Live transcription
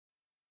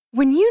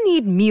When you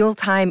need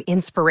mealtime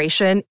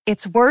inspiration,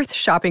 it's worth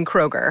shopping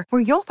Kroger,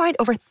 where you'll find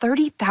over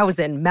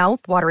 30,000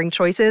 mouth-watering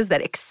choices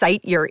that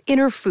excite your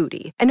inner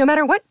foodie. And no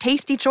matter what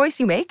tasty choice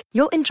you make,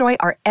 you'll enjoy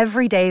our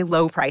everyday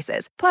low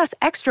prices, plus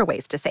extra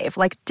ways to save,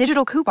 like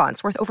digital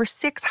coupons worth over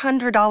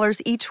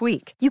 $600 each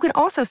week. You can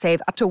also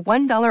save up to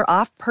 $1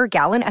 off per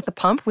gallon at the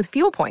pump with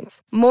fuel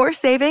points. More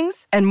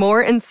savings and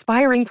more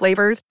inspiring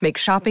flavors make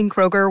shopping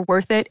Kroger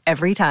worth it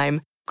every time.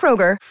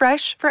 Kroger,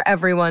 fresh for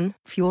everyone.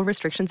 Fuel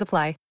restrictions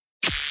apply.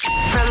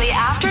 From the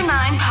After 9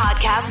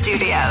 podcast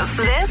studios,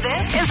 this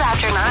is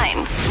After 9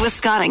 with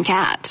Scott and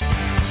Kat.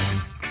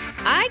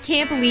 I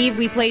can't believe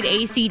we played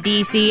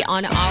AC/DC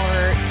on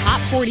our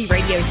top 40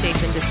 radio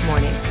station this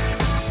morning.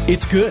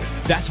 It's good.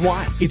 That's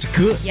why. It's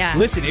good. Yeah.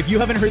 Listen, if you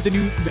haven't heard the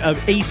new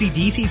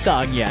AC/DC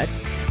song yet,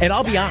 and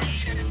I'll be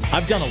honest,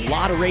 I've done a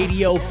lot of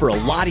radio for a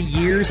lot of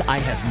years. I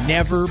have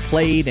never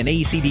played an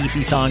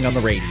AC/DC song on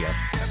the radio.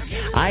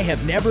 I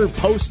have never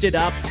posted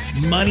up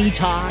Money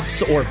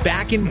Talks or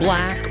Back in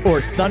Black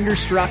or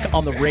Thunderstruck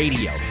on the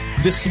radio.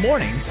 This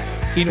morning,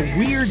 in a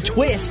weird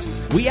twist,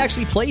 we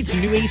actually played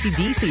some new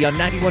AC/DC on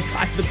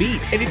 91.5 The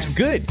Beat, and it's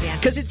good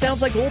because it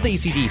sounds like old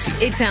AC/DC.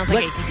 It sounds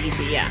like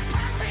AC/DC, yeah.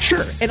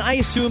 Sure, and I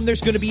assume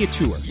there's going to be a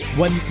tour.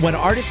 When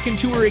artists can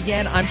tour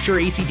again, I'm sure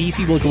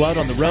AC/DC will go out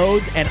on the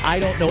road, and I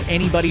don't know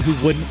anybody who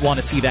wouldn't want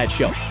to see that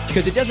show.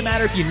 Because it doesn't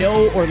matter if you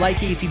know or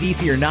like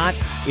AC/DC or not,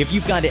 if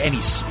you've gone to any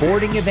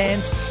sporting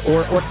events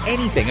or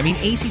anything. I mean,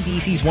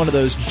 AC/DC is one of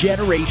those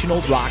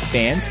generational rock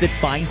bands that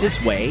finds its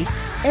way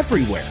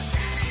everywhere.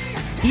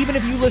 Even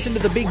if you listen to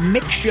the big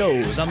mix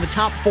shows on the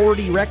top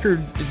 40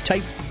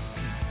 record-type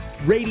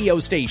radio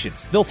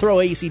stations, they'll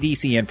throw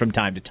AC/DC in from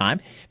time to time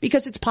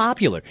because it's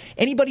popular.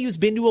 Anybody who's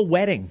been to a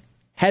wedding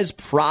has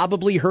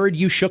probably heard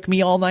You Shook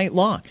Me All Night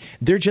Long.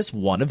 They're just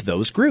one of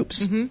those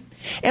groups. Mm-hmm.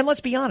 And let's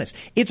be honest,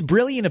 it's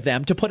brilliant of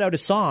them to put out a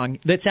song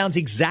that sounds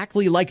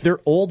exactly like their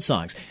old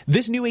songs.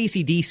 This new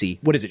AC/DC,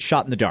 what is it,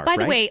 Shot in the Dark, By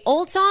the way,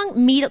 old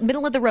song,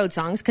 middle of the road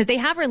songs, because they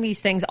have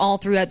released things all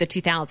throughout the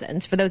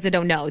 2000s. For those that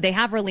don't know, they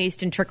have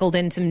released and trickled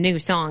in some new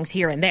songs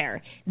here and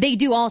there. They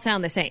do all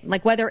sound the same.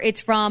 Like whether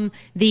it's from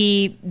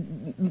the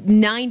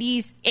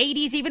 90s,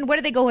 80s even, where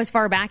do they go as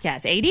far back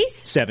as? 80s?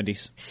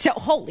 70s. So,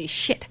 holy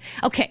shit.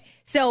 Okay,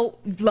 so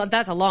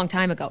that's a long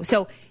time ago.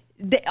 So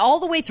all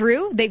the way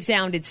through, they've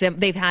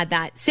had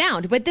that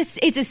sound, but this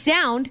is a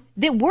sound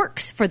that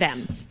works for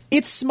them.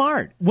 It's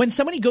smart. When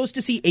somebody goes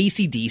to see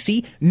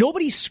AC/DC,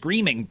 nobody's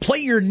screaming, play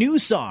your new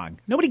song.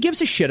 Nobody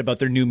gives a shit about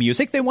their new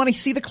music. They want to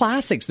see the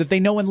classics that they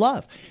know and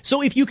love.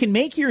 So if you can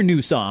make your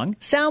new song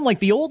sound like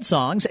the old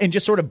songs and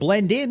just sort of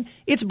blend in,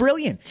 it's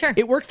brilliant. Sure.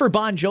 It worked for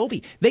Bon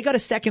Jovi. They got a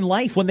second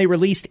life when they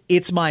released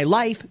It's My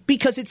Life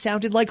because it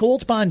sounded like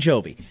old Bon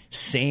Jovi.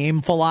 Same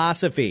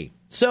philosophy.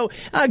 So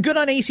good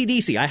on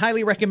AC/DC. I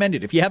highly recommend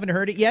it. If you haven't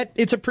heard it yet,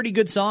 it's a pretty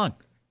good song.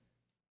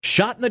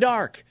 Shot in the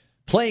Dark,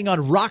 playing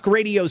on rock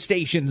radio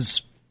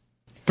stations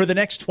for the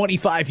next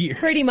 25 years.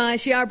 Pretty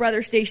much. Yeah, our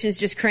brother station's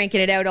just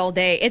cranking it out all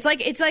day. It's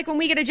like when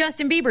we get a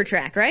Justin Bieber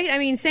track, right? I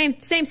mean, same.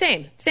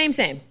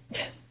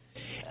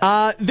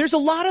 There's a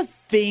lot of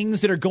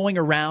things that are going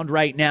around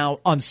right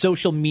now on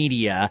social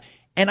media,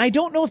 and I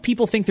don't know if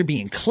people think they're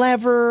being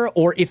clever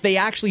or if they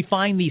actually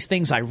find these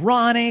things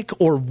ironic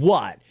or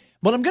what.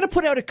 But I'm going to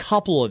put out a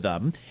couple of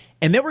them,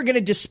 and then we're going to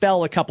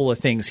dispel a couple of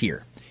things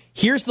here.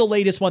 Here's the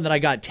latest one that I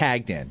got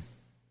tagged in.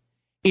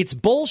 It's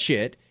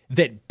bullshit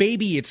that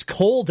Baby It's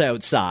Cold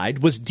Outside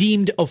was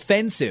deemed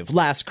offensive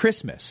last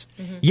Christmas.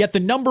 Mm-hmm. Yet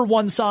the number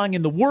one song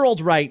in the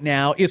world right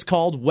now is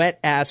called Wet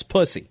Ass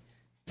Pussy.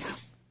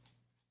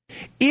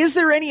 Is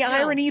there any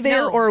irony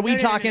there, or are we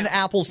talking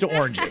apples to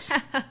oranges?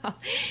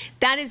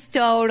 That is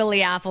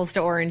totally apples to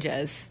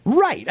oranges.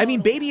 Right. Totally. I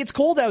mean, Baby It's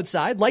Cold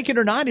Outside, like it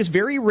or not, is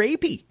very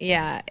rapey.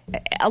 Yeah,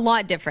 a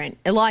lot different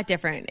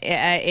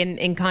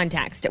in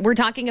context. We're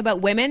talking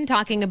about women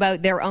talking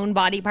about their own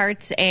body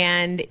parts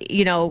and,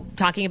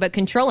 talking about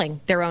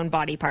controlling their own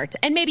body parts.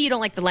 And maybe you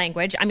don't like the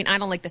language. I mean, I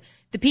don't like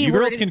the P word. You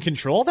girls can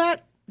control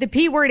that? The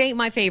P word ain't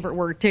my favorite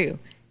word, too.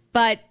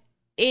 But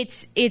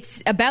it's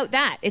about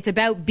that. It's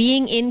about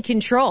being in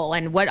control,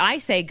 and what I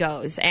say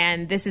goes.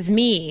 And this is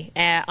me.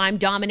 I'm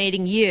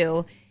dominating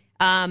you.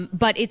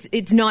 But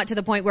it's not to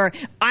the point where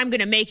I'm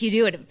going to make you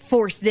do it and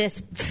force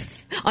this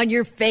on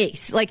your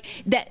face. Like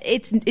that.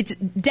 It's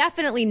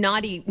definitely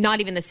not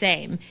even the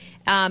same.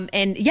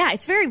 And yeah,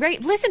 it's very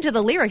rape. Listen to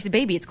the lyrics.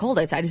 Baby, it's cold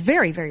outside. It's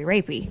very, very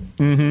rapey.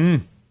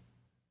 Mm-hmm.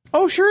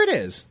 Oh, sure it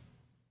is.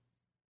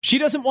 She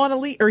doesn't want to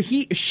leave, or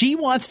she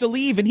wants to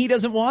leave and he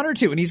doesn't want her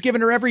to. And he's giving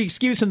her every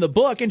excuse in the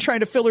book and trying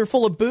to fill her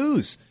full of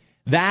booze.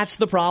 That's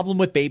the problem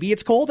with Baby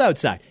It's Cold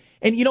Outside.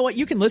 And you know what?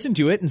 You can listen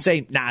to it and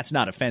say, nah, it's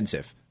not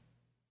offensive.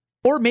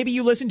 Or maybe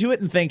you listen to it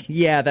and think,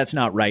 yeah, that's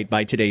not right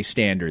by today's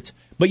standards.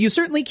 But you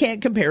certainly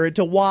can't compare it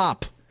to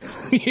WAP.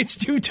 It's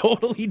two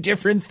totally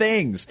different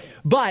things.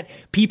 But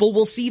people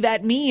will see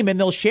that meme and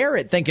they'll share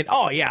it thinking,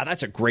 oh, yeah,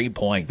 that's a great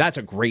point. That's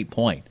a great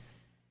point.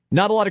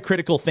 Not a lot of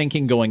critical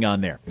thinking going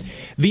on there.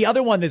 The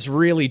other one that's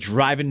really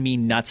driving me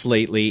nuts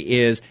lately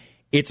is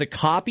it's a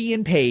copy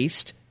and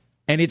paste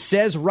And it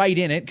says right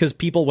in it, because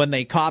people, when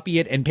they copy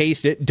it and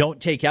paste it, don't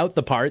take out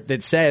the part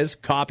that says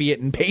copy it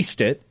and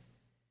paste it.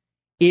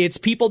 It's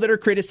people that are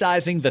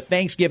criticizing the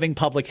Thanksgiving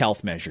public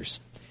health measures.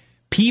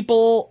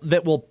 People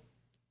that will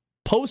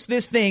post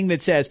this thing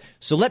that says,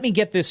 so let me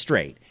get this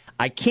straight.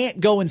 I can't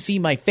go and see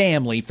my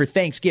family for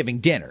Thanksgiving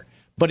dinner.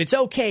 But it's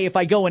okay if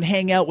I go and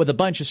hang out with a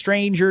bunch of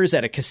strangers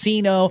at a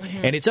casino,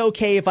 and it's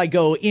okay if I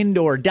go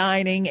indoor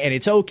dining, and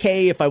it's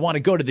okay if I want to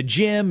go to the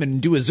gym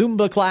and do a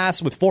Zumba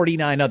class with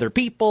 49 other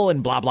people,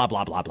 and blah, blah,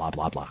 blah, blah, blah,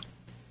 blah, blah.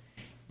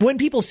 When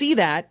people see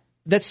that,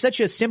 that's such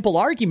a simple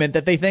argument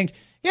that they think,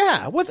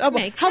 yeah,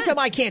 how come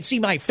I can't see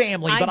my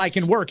family, but I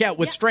can work out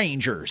with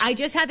strangers? I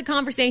just had the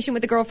conversation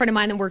with a girlfriend of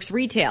mine that works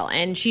retail,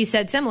 and she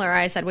said similar.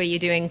 I said, what are you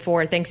doing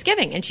for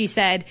Thanksgiving? And she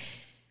said,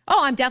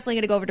 oh, I'm definitely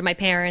going to go over to my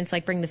parents,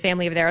 like bring the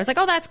family over there. I was like,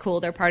 oh, that's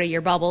cool. They're part of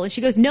your bubble. And she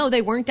goes, no,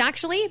 they weren't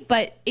actually,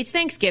 but it's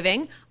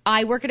Thanksgiving.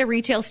 I work at a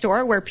retail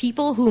store where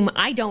people whom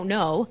I don't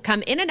know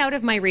come in and out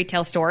of my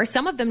retail store.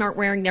 Some of them aren't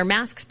wearing their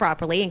masks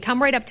properly and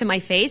come right up to my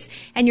face.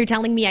 And you're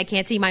telling me I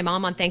can't see my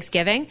mom on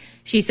Thanksgiving?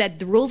 She said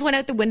the rules went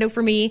out the window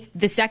for me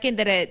the second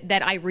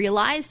that I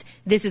realized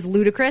this is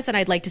ludicrous and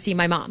I'd like to see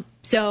my mom.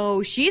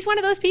 So she's one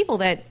of those people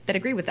that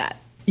agree with that.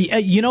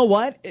 You know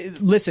what?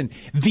 Listen,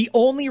 the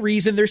only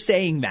reason they're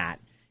saying that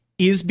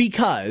is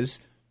because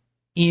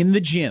in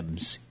the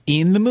gyms,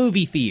 in the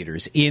movie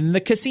theaters, in the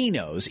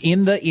casinos,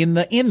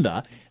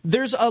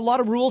 there's a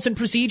lot of rules and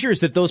procedures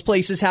that those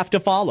places have to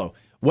follow,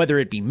 whether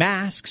it be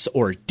masks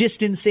or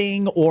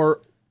distancing or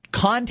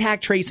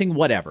contact tracing,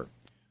 whatever.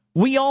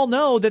 We all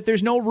know that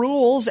there's no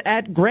rules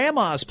at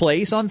grandma's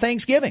place on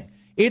Thanksgiving.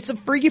 It's a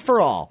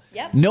free-for-all.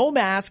 Yep. No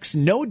masks,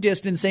 no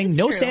distancing, it's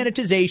no true.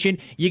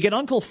 Sanitization. You get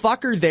Uncle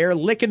Fucker there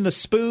licking the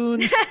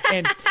spoons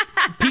and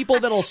people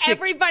that'll stick...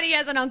 Everybody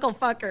has an Uncle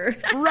Fucker.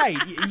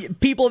 Right.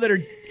 People that are...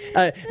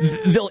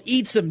 they'll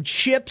eat some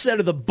chips out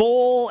of the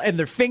bowl and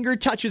their finger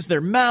touches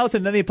their mouth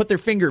and then they put their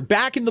finger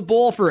back in the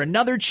bowl for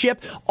another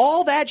chip.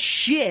 All that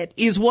shit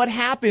is what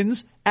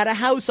happens at a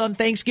house on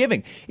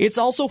Thanksgiving. It's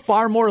also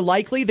far more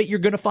likely that you're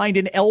going to find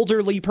an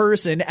elderly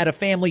person at a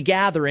family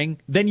gathering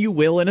than you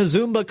will in a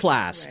Zumba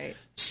class. Right.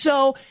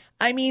 So,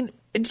 I mean,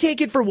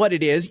 take it for what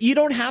it is. You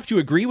don't have to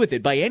agree with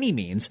it by any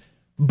means,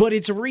 but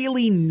it's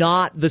really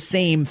not the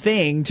same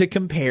thing to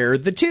compare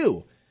the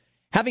two.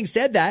 Having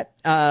said that,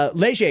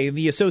 Leger,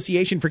 the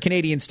Association for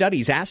Canadian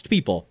Studies, asked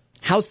people,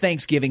 how's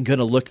Thanksgiving going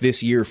to look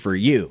this year for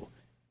you?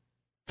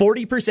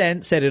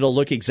 40% said it'll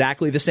look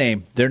exactly the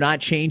same. They're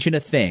not changing a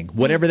thing.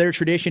 Whatever their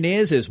tradition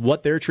is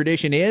what their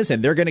tradition is,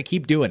 and they're going to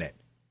keep doing it.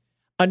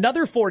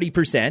 Another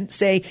 40%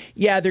 say,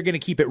 yeah, they're going to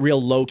keep it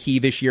real low-key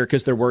this year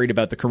because they're worried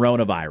about the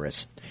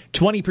coronavirus.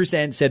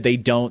 20% said they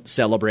don't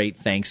celebrate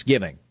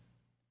Thanksgiving.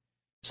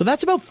 So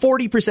that's about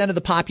 40% of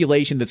the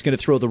population that's going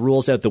to throw the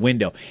rules out the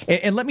window.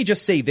 And let me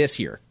just say this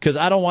here, because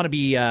I don't want to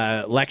be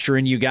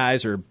lecturing you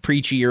guys or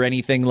preachy or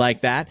anything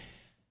like that.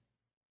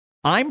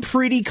 I'm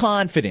pretty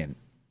confident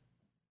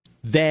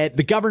that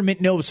the government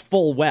knows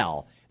full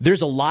well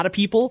there's a lot of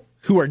people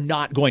who are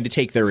not going to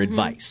take their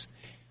advice.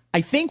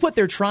 I think what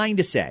they're trying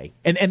to say,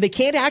 and they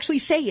can't actually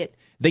say it,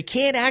 they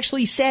can't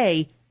actually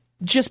say,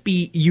 just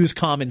use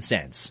common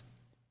sense.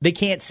 They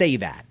can't say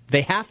that.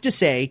 They have to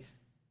say,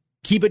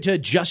 keep it to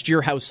just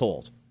your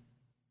household.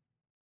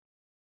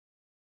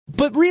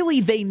 But really,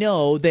 they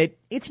know that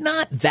it's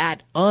not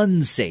that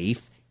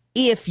unsafe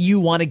if you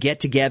want to get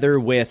together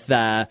with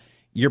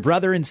your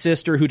brother and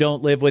sister who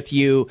don't live with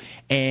you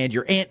and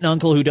your aunt and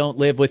uncle who don't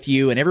live with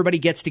you, and everybody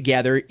gets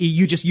together.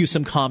 You just use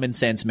some common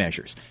sense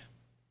measures.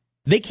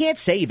 They can't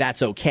say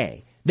that's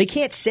okay. They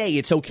can't say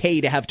it's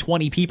okay to have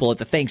 20 people at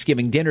the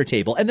Thanksgiving dinner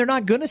table, and they're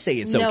not going to say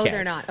it's okay. No,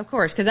 they're not, of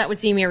course, because that would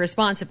seem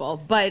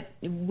irresponsible. But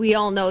we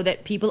all know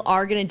that people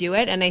are going to do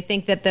it, and I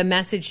think that the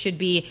message should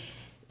be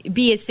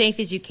as safe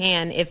as you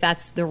can if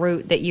that's the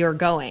route that you're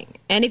going.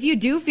 And if you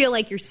do feel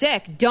like you're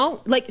sick,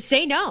 don't,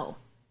 say no.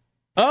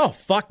 Oh,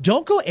 fuck.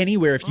 Don't go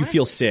anywhere if you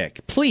feel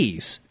sick.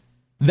 Please.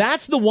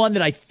 That's the one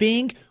that I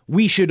think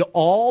we should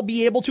all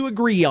be able to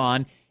agree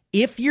on.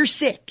 If you're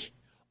sick,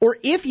 or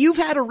if you've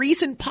had a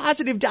recent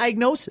positive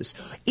diagnosis,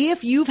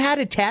 if you've had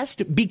a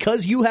test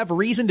because you have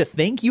reason to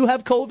think you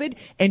have COVID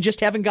and just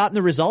haven't gotten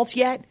the results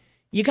yet,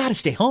 you got to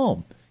stay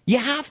home. You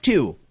have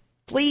to.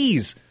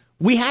 Please.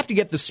 We have to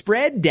get the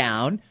spread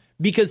down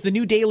because the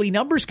new daily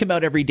numbers come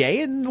out every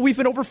day, and we've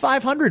been over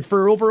 500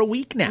 for over a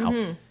week now.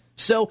 Mm-hmm.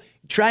 So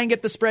try and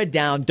get the spread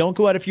down. Don't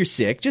go out if you're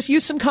sick. Just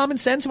use some common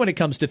sense when it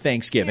comes to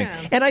Thanksgiving.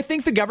 Yeah. And I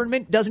think the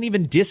government doesn't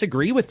even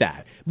disagree with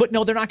that. But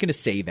no, they're not going to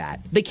say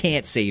that. They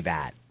can't say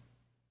that.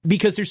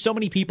 Because there's so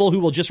many people who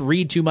will just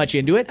read too much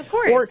into it. Of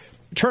course.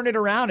 Or turn it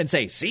around and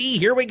say, see,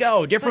 here we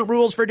go. Different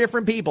rules for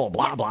different people.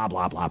 Blah, blah,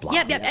 blah, blah, blah.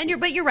 Yep.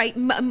 But you're right.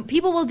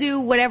 People will do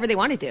whatever they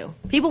want to do.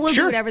 People will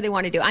do whatever they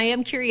want to do. I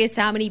am curious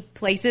how many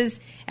places,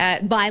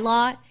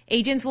 bylaw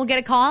agents will get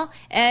a call.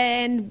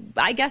 And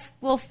I guess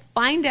we'll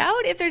find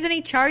out if there's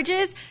any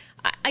charges.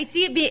 I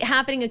see it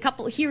happening a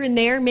couple here and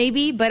there,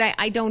 maybe. But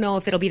I don't know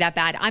if it'll be that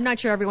bad. I'm not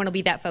sure everyone will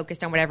be that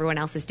focused on what everyone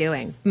else is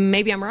doing.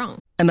 Maybe I'm wrong.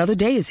 Another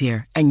day is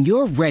here, and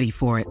you're ready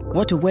for it.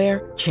 What to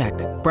wear? Check.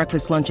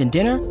 Breakfast, lunch, and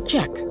dinner?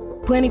 Check.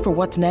 Planning for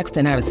what's next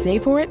and how to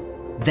save for it?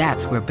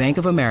 That's where Bank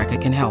of America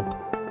can help.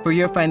 For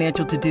your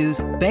financial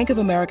to-dos, Bank of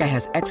America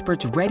has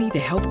experts ready to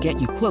help get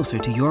you closer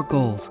to your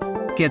goals.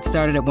 Get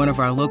started at one of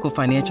our local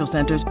financial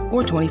centers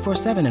or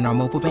 24/7 in our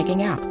mobile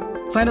banking app.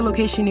 Find a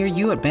location near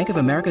you at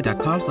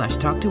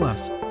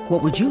bankofamerica.com/talktous.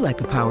 What would you like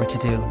the power to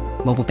do?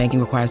 Mobile banking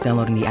requires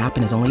downloading the app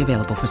and is only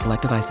available for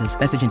select devices.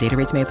 Message and data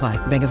rates may apply.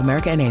 Bank of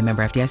America N.A.,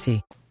 member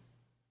FDIC.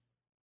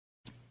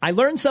 I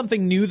learned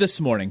something new this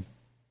morning.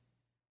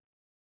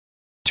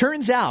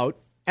 Turns out,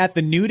 at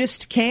the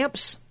nudist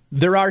camps,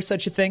 there are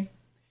such a thing.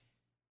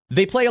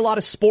 They play a lot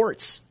of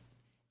sports.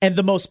 And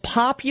the most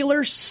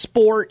popular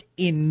sport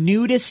in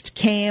nudist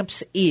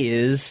camps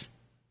is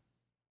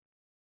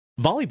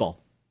volleyball.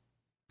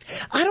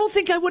 I don't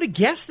think I would have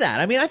guessed that.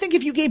 I mean, I think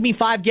if you gave me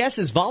 5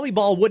 guesses,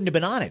 volleyball wouldn't have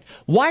been on it.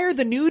 Why are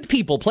the nude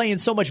people playing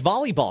so much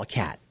volleyball,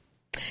 Kat?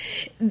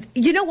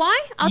 You know why?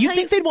 You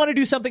think they'd want to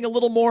do something a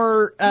little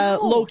more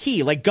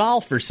low-key, like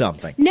golf or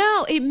something?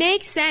 No, it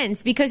makes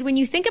sense because when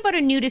you think about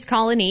a nudist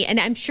colony, and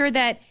I'm sure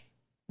that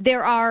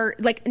there are,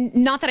 like,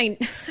 not that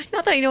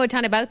I know a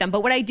ton about them,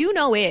 but what I do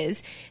know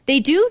is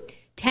they do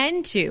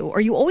tend to, or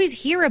you always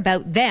hear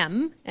about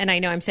them, and I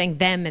know I'm saying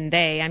them and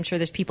they, I'm sure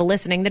there's people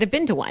listening that have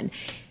been to one,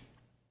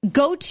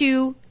 go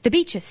to the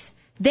beaches.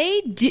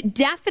 They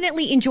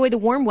definitely enjoy the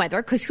warm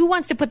weather because who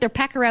wants to put their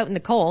pecker out in the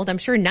cold? I'm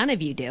sure none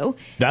of you do.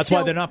 That's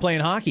why they're not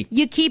playing hockey.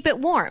 You keep it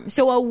warm.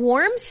 So a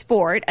warm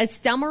sport, a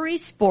summery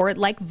sport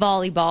like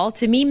volleyball,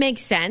 to me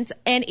makes sense.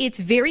 And it's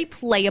very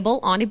playable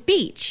on a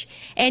beach.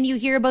 And you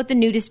hear about the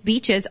nudist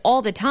beaches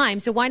all the time.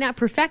 So why not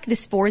perfect the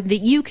sport that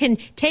you can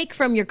take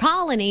from your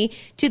colony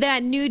to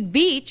that nude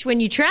beach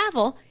when you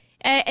travel?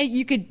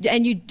 You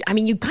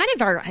kind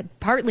of are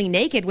partly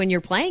naked when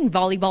you're playing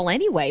volleyball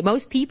anyway.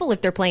 Most people,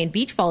 if they're playing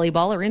beach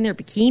volleyball, are in their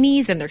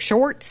bikinis and their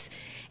shorts.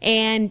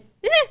 And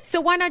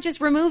so why not just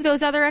remove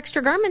those other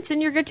extra garments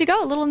and you're good to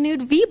go? A little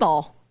nude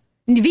V-ball.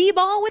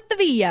 V-ball with the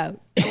V out.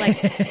 Like,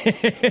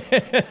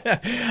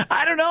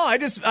 I don't know.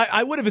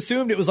 I would have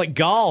assumed it was like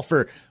golf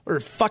or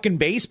fucking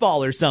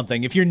baseball or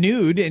something. If you're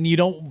nude and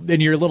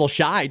you're a little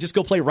shy, just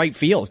go play right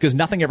field because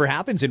nothing ever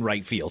happens in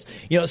right field.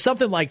 You know,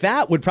 something like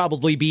that would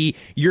probably be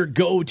your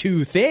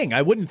go-to thing.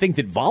 I wouldn't think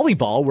that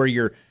volleyball, where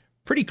you're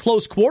pretty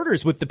close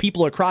quarters with the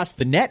people across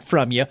the net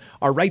from you,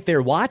 are right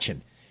there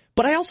watching.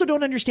 But I also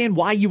don't understand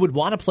why you would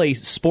want to play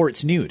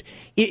sports nude.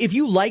 If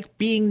you like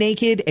being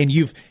naked and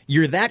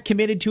you're that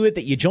committed to it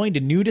that you joined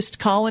a nudist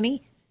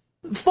colony,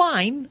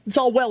 fine. It's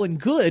all well and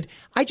good.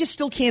 I just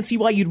still can't see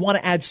why you'd want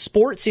to add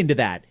sports into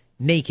that.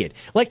 Naked.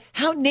 Like,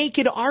 how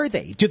naked are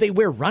they? Do they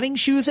wear running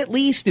shoes at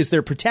least? Is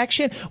there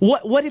protection?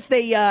 What if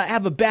they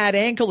have a bad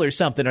ankle or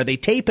something? Are they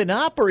taping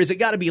up, or is it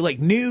got to be like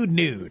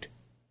nude?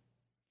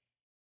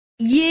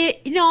 Yeah,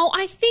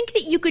 I think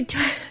that you could...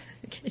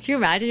 Could you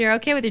imagine? You're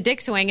okay with your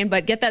dick swinging,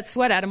 but get that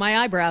sweat out of my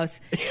eyebrows.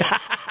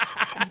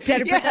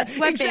 Better put that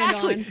sweatband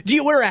on. Do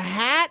you wear a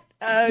hat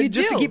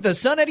just to keep the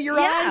sun out of your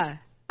eyes?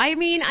 I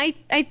mean,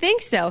 I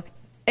think so.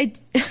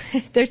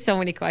 There's so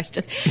many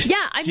questions.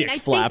 Yeah, I mean, I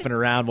think flapping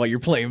around while you're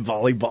playing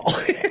volleyball.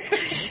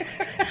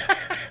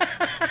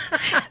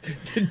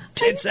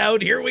 Tits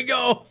out. Here we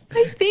go.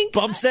 I think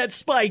bump set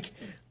spike.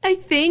 I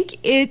think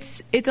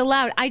it's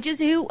allowed.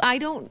 Who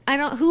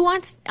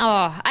wants?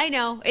 Oh, I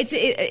know.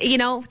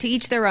 To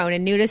each their own.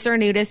 And nudists are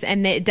nudists,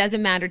 and it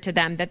doesn't matter to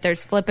them that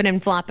there's flipping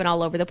and flopping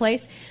all over the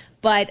place.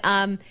 But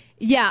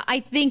yeah,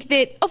 I think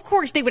that of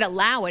course they would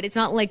allow it. It's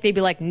not like they'd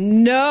be like,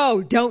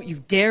 no, don't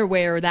you dare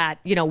wear that,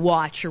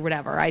 watch or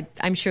whatever.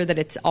 I'm sure that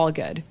it's all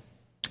good.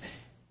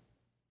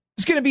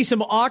 There's going to be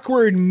some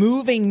awkward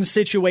moving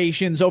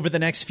situations over the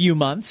next few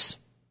months.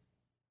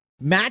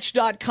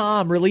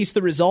 Match.com released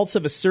the results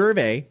of a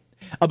survey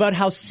about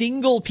how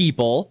single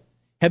people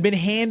have been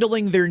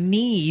handling their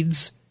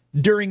needs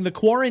during the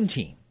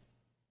quarantine.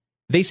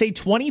 They say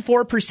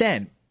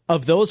 24%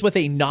 of those with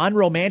a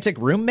non-romantic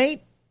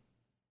roommate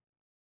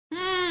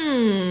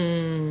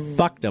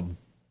fucked them.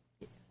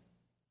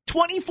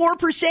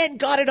 24%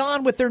 got it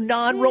on with their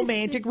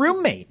non-romantic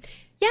roommate.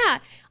 Yeah,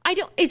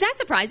 is that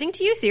surprising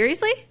to you?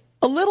 Seriously?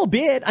 A little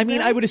bit. I mean,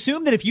 I would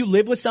assume that if you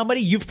live with somebody,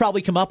 you've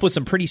probably come up with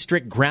some pretty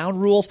strict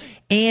ground rules,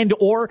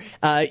 or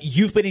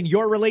you've been in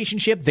your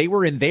relationship, they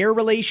were in their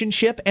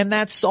relationship, and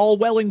that's all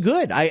well and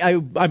good.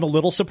 I'm a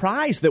little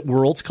surprised that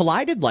worlds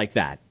collided like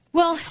that.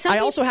 Well, I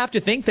also have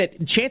to think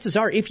that chances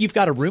are if you've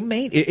got a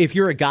roommate, if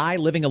you're a guy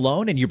living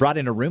alone and you brought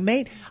in a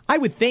roommate, I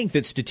would think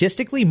that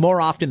statistically,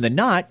 more often than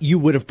not, you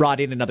would have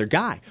brought in another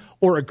guy,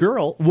 or a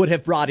girl would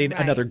have brought in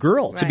another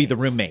girl to be the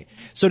roommate.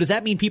 So does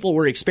that mean people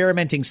were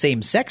experimenting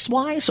same-sex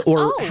wise,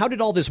 or how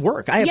did all this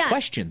work? I have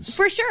questions.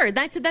 For sure.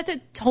 That's a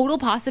total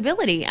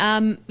possibility.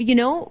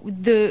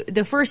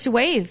 The first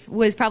wave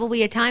was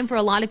probably a time for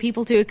a lot of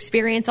people to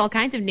experience all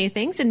kinds of new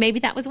things, and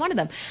maybe that was one of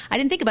them. I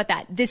didn't think about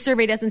that. This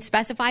survey doesn't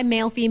specify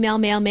male, female, male,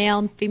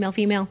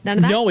 female, none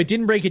of that? No, it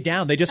didn't break it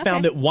down. They just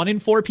found that 1 in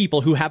 4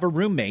 people who have a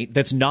roommate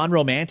that's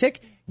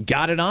non-romantic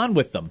got it on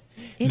with them.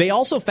 They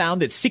also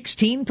found that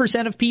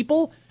 16% of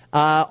people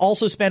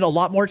also spend a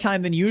lot more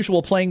time than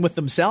usual playing with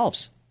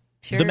themselves.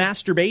 Sure. The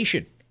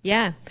masturbation.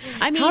 Yeah.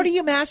 I mean, how do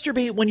you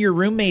masturbate when your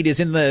roommate is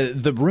in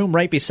the room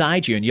right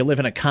beside you and you live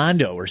in a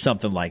condo or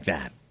something like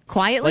that?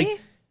 Quietly? Like,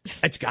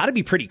 it's got to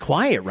be pretty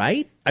quiet,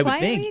 right? I would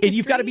think. And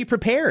you've got to be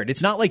prepared.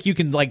 It's not like you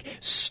can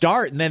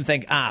start and then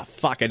think,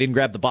 fuck, I didn't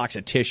grab the box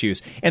of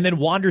tissues, and then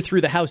wander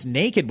through the house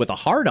naked with a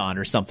heart on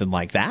or something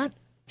like that.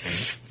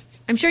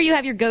 I'm sure you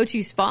have your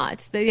go-to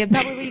spots. They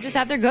probably just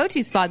have their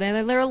go-to spot. They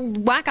have their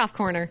little whack-off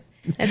corner.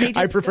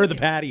 I prefer the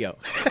patio.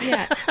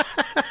 Yeah.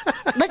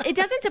 Look, it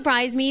doesn't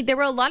surprise me. There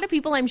were a lot of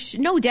people,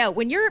 no doubt,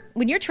 when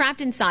you're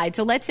trapped inside.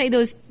 So let's say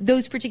those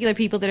particular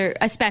people that are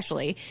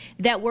especially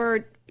that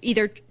were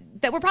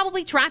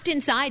probably trapped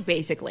inside,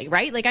 basically,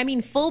 right? Like, I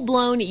mean, full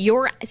blown.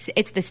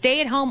 It's the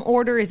stay-at-home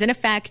order is in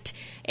effect,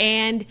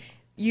 and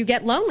you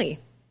get lonely.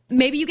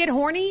 Maybe you get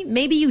horny.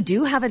 Maybe you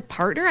do have a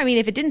partner. I mean,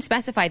 if it didn't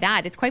specify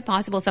that, it's quite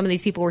possible some of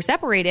these people were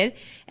separated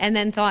and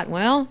then thought,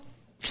 well,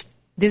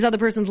 this other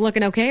person's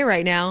looking okay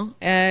right now,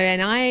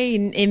 and I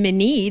am in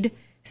need.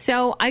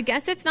 So I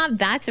guess it's not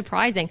that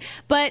surprising.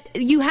 But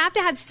you have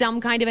to have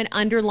some kind of an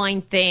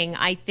underlying thing,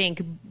 I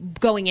think,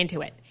 going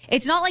into it.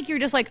 It's not like you're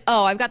just like,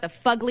 oh, I've got the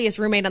fuggliest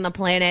roommate on the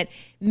planet,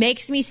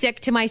 makes me sick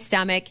to my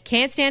stomach,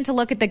 can't stand to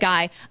look at the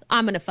guy,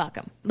 I'm going to fuck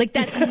him. Like,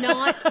 that's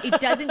not, it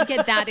doesn't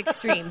get that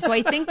extreme. So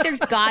I think there's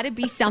got to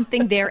be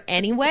something there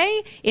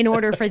anyway in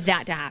order for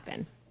that to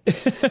happen.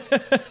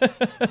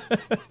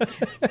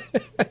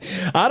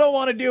 I don't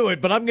want to do it,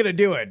 but I'm going to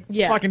do it.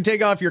 Yeah. Fucking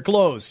take off your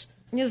clothes.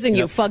 Listen,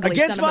 you fugly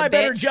Against son of a my bitch.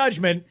 better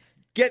judgment,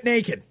 get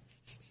naked.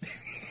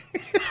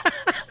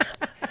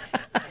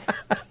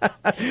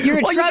 You're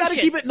atrocious. Well, you got to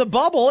keep it in the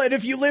bubble, and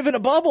if you live in a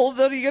bubble,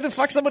 then you got to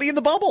fuck somebody in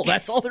the bubble.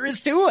 That's all there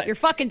is to it. You're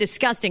fucking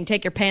disgusting.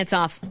 Take your pants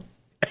off.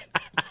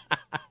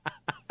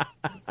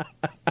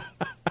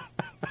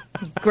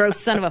 Gross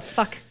son of a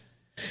fuck.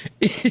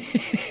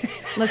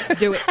 Let's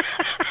do it.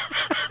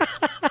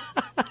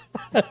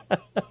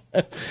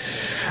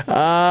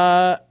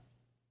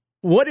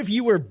 What if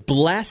you were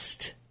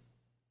blessed,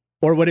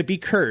 or would it be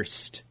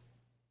cursed,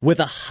 with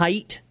a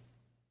height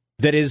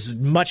that is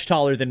much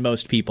taller than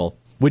most people?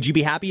 Would you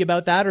be happy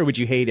about that, or would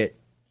you hate it?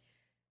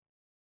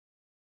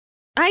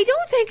 I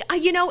don't think,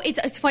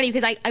 it's funny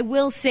because I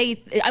will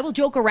say, I will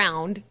joke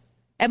around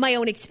at my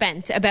own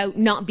expense about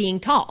not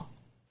being tall.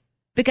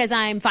 Because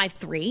I'm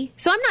 5'3",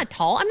 so I'm not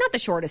tall. I'm not the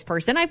shortest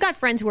person. I've got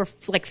friends who are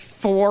like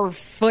 4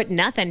 foot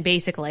nothing,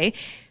 basically.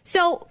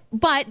 So,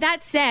 but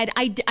that said,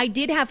 I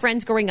did have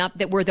friends growing up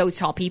that were those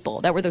tall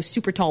people, that were those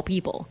super tall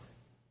people.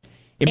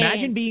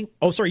 Imagine being...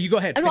 Oh, sorry, you go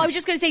ahead. No, I was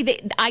just going to say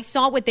that I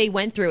saw what they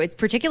went through. It's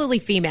particularly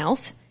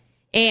females.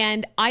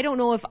 And I don't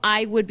know if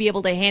I would be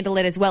able to handle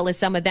it as well as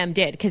some of them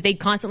did, because they'd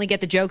constantly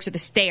get the jokes or the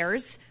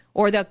stares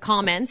or the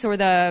comments or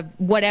the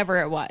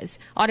whatever it was,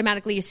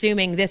 automatically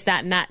assuming this,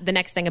 that, and that, the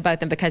next thing about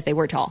them because they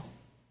were tall.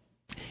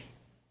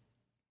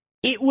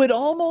 It would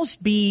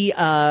almost be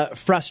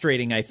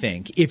frustrating, I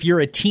think, if you're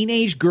a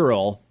teenage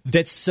girl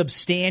that's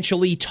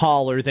substantially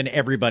taller than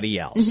everybody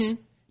else.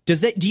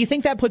 Mm-hmm. Do you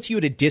think that puts you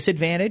at a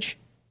disadvantage?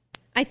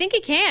 I think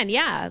it can,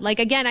 yeah. Like,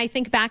 again, I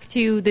think back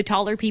to the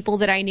taller people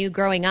that I knew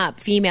growing up,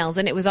 females,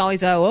 and it was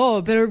always,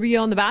 better be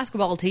on the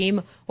basketball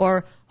team,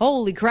 or,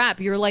 holy crap,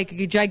 you're like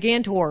a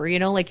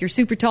gigantor, like you're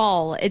super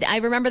tall. I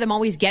remember them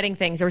always getting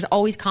things. There was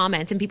always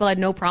comments, and people had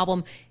no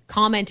problem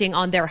commenting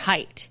on their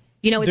height.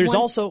 There's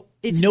also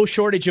no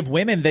shortage of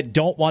women that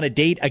don't want to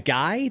date a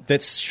guy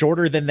that's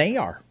shorter than they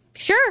are.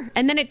 Sure,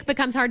 and then it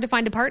becomes hard to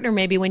find a partner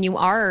maybe when you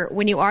are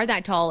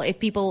that tall. If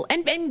people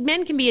and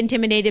men can be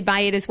intimidated by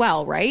it as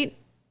well, right?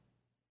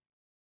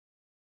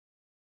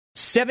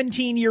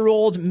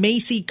 17-year-old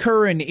Macy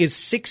Curran is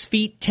 6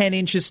 feet 10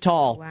 inches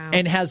tall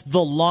and has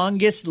the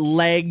longest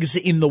legs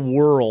in the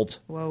world.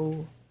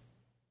 Whoa.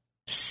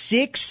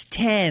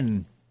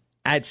 6'10"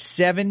 at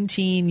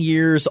 17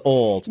 years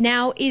old.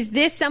 Now, is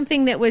this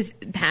something that was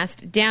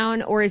passed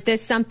down, or is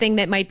this something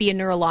that might be a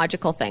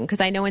neurological thing? Because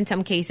I know in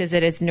some cases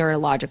it is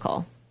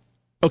neurological.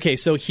 Okay,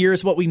 so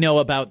here's what we know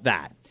about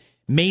that.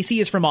 Macy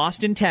is from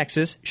Austin,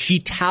 Texas. She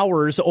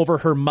towers over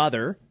her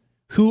mother,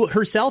 who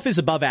herself is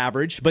above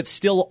average, but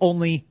still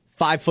only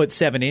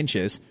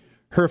 5'7".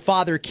 Her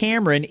father,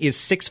 Cameron, is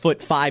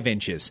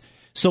 6'5".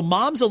 So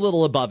mom's a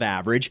little above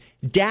average.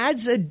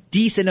 Dad's a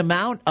decent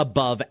amount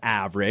above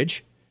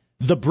average.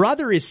 The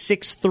brother is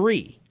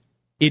 6'3".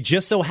 It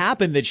just so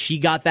happened that she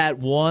got that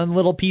one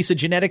little piece of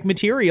genetic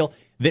material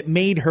that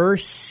made her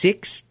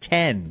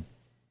 6'10".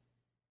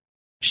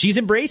 She's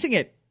embracing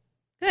it.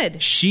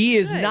 Good. She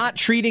is not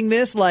treating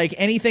this like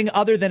anything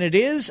other than it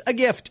is a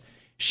gift.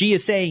 She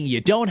is saying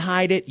you don't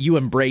hide it, you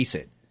embrace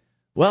it.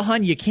 Well,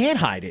 hon, you can't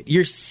hide it.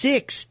 You're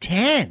 6'10".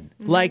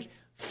 Mm-hmm. Like,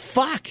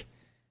 fuck.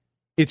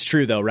 It's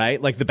true, though,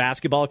 right? Like the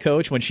basketball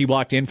coach, when she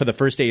walked in for the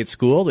first day at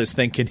school, is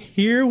thinking,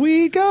 here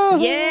we go.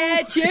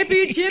 Yeah,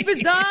 championship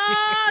is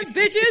ours,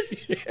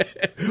 bitches.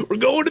 Yeah. We're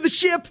going to the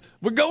ship.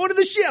 We're going to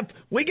the ship.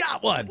 We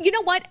got one. You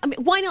know what? I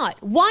mean, why not?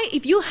 Why,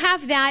 if you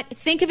have that,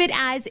 think of it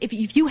as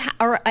if you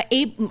are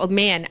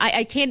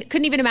I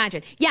couldn't even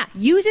imagine. Yeah,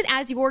 use it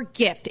as your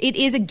gift. It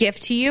is a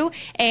gift to you.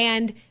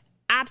 And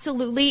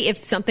absolutely,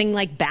 if something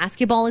like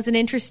basketball is an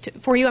interest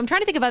for you, I'm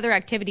trying to think of other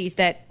activities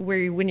that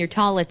where when you're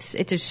tall, it's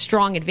a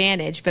strong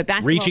advantage. But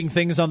basketball, reaching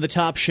things on the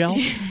top shelf,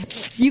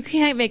 you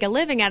can't make a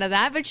living out of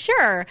that. But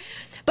sure,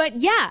 but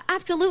yeah,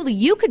 absolutely,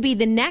 you could be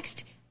the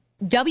next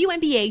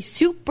WNBA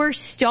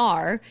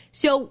superstar.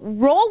 So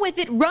roll with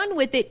it, run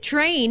with it,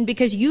 train,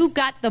 because you've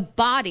got the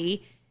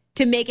body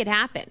to make it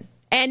happen.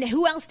 And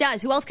who else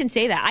does? Who else can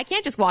say that? I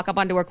can't just walk up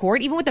onto a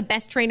court, even with the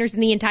best trainers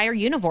in the entire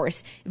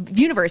universe,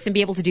 and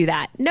be able to do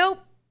that. Nope.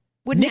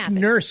 Wouldn't happen.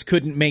 Nick Nurse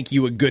couldn't make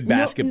you a good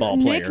basketball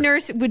player. Nick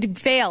Nurse would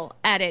fail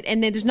at it,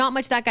 and there's not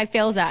much that guy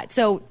fails at.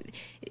 So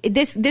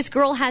this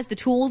girl has the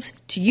tools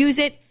to use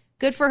it.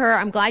 Good for her.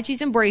 I'm glad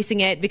she's embracing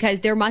it, because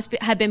there must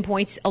have been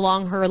points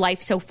along her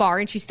life so far,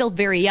 and she's still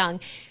very young,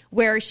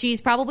 where she's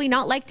probably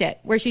not liked it,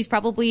 where she's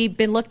probably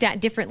been looked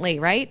at differently,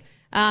 right?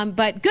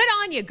 But good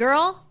on you,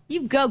 girl.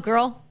 You go,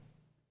 girl.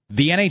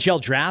 The NHL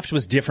draft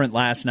was different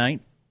last night.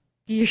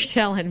 You're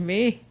telling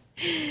me.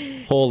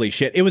 Holy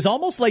shit. It was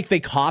almost like they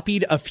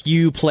copied a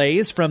few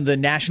plays from the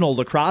National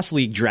Lacrosse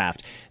League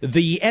draft.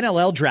 The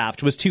NLL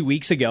draft was 2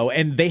 weeks ago,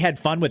 and they had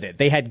fun with it.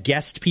 They had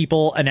guest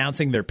people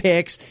announcing their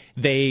picks.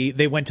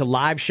 They went to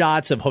live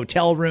shots of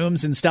hotel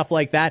rooms and stuff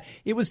like that.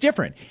 It was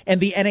different. And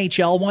the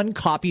NHL one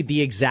copied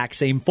the exact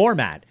same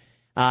format.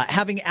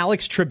 Having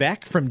Alex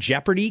Trebek from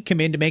Jeopardy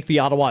come in to make the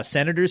Ottawa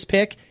Senators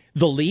pick,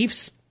 the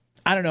Leafs,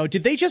 I don't know.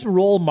 Did they just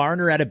roll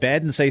Marner out of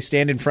bed and say,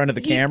 stand in front of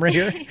the camera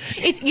here?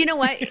 You know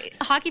what?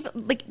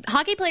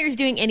 Hockey players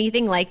doing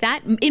anything like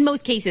that, in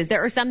most cases,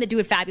 there are some that do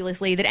it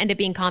fabulously, that end up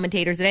being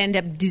commentators, that end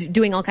up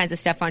doing all kinds of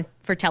stuff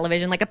for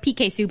television, like a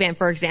PK Subban,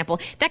 for example.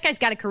 That guy's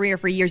got a career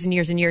for years and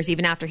years and years,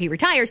 even after he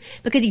retires,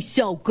 because he's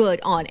so good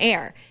on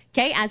air.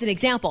 Okay, as an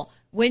example.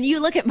 When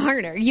you look at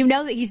Marner, you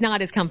know that he's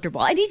not as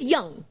comfortable. And he's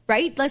young,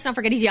 right? Let's not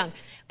forget he's young.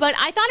 But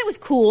I thought it was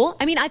cool.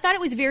 I mean, I thought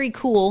it was very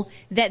cool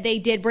that they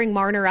did bring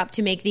Marner up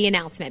to make the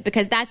announcement,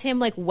 because that's him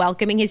like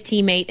welcoming his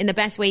teammate in the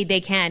best way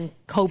they can,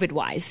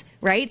 COVID-wise,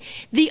 right?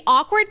 The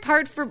awkward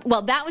part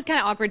that was kind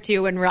of awkward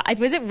too. And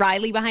was it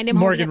Riley behind him?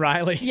 Morgan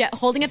Riley. Yeah,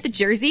 holding up the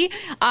jersey.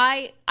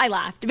 I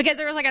laughed because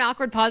there was like an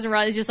awkward pause and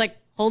Riley's just like,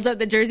 holds up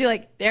the jersey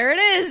like, there it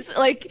is.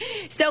 Like,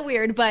 so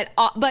weird, but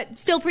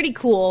still pretty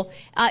cool.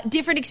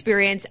 Different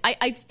experience.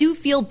 I do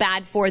feel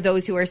bad for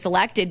those who are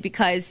selected,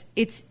 because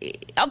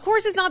of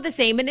course it's not the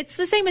same, and it's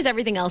the same as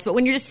everything else. But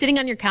when you're just sitting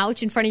on your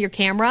couch in front of your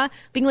camera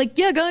being like,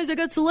 yeah, guys, I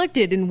got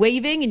selected, and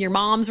waving, and your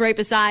mom's right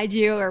beside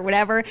you or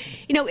whatever,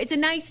 it's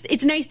nice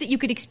that you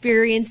could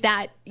experience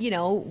that,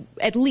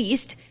 at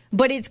least.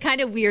 But it's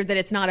kind of weird that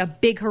it's not a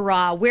big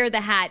hurrah, wear the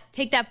hat,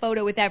 take that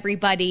photo with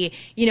everybody.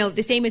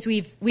 The same as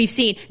we've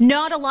seen.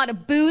 Not a lot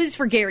of boos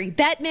for Gary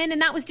Bettman,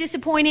 and that was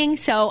disappointing.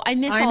 So I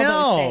miss all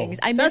those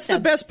things. That's the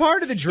best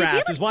part of the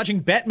draft, is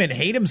watching Bettman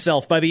hate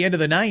himself by the end of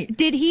the night.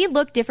 Did he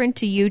look different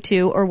to you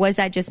too, or was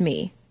that just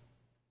me?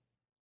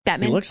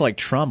 Bettman? He looks like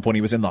Trump when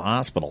he was in the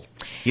hospital.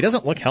 He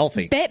doesn't look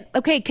healthy.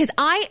 Okay, because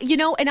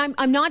and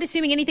I'm not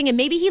assuming anything, and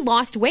maybe he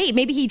lost weight.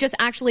 Maybe he just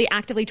actually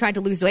actively tried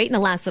to lose weight in the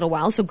last little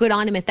while, so good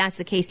on him if that's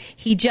the case.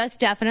 He just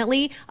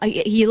definitely,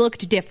 he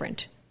looked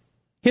different.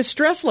 His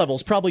stress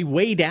level's probably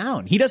way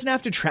down. He doesn't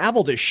have to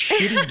travel to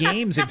shitty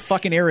games in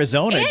fucking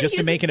Arizona just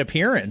to make an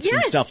appearance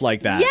and stuff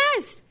like that.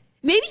 Yes.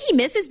 Maybe he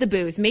misses the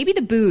booze. Maybe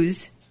the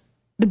booze.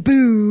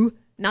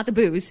 Not the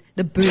booze,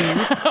 the boo.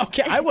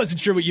 Okay, I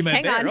wasn't sure what you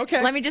meant. Hang on.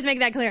 Okay. Let me just make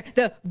that clear.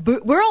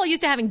 We're all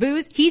used to having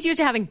booze. He's used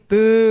to having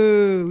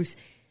booze.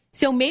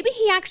 So maybe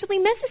he actually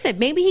misses it.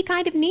 Maybe he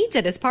kind of needs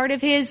it as part of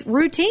his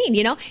routine.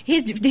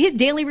 His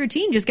daily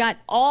routine just got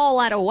all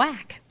out of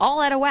whack.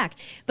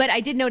 But I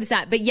did notice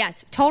that. But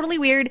yes, totally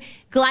weird.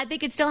 Glad they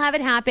could still have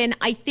it happen.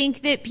 I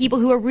think that people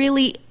who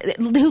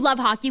love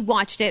hockey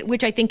watched it,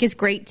 which I think is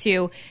great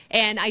too.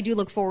 And I do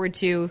look forward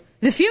to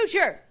the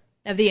future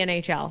of the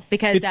NHL,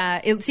 because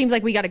it seems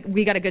like we got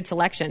a good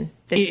selection.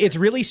 It's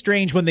really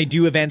strange when they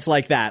do events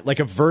like that, like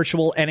a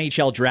virtual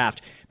NHL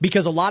draft,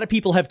 because a lot of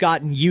people have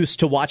gotten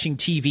used to watching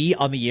TV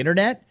on the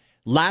internet.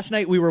 Last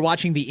night we were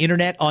watching the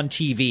internet on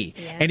TV,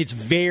 and it's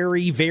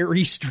very,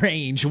 very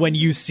strange when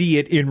you see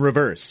it in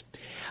reverse.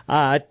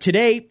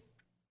 Today,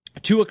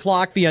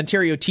 2:00, the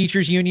Ontario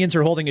Teachers Unions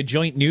are holding a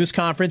joint news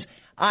conference.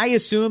 I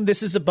assume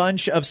this is a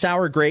bunch of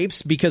sour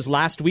grapes, because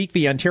last week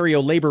the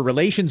Ontario Labour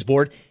Relations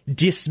Board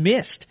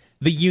dismissed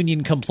the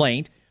union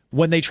complaint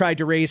when they tried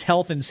to raise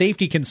health and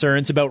safety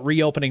concerns about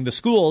reopening the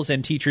schools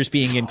and teachers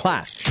being in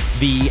class.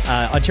 The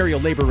Ontario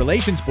Labour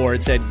Relations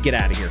Board said, get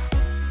out of here.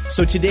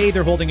 So today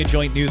they're holding a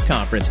joint news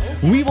conference.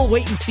 We will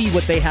wait and see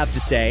what they have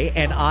to say,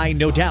 and I,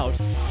 no doubt,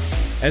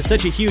 as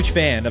such a huge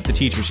fan of the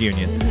Teachers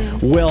Union,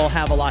 will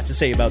have a lot to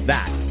say about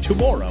that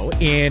tomorrow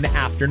in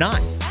After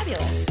 9.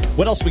 Fabulous.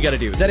 What else we got to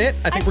do? Is that it?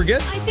 I think we're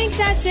good. I think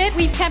that's it.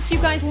 We've kept you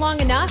guys long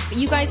enough.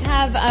 You guys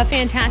have a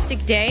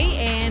fantastic day,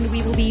 and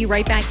we will be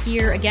right back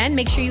here again.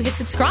 Make sure you hit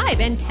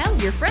subscribe and tell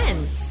your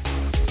friends.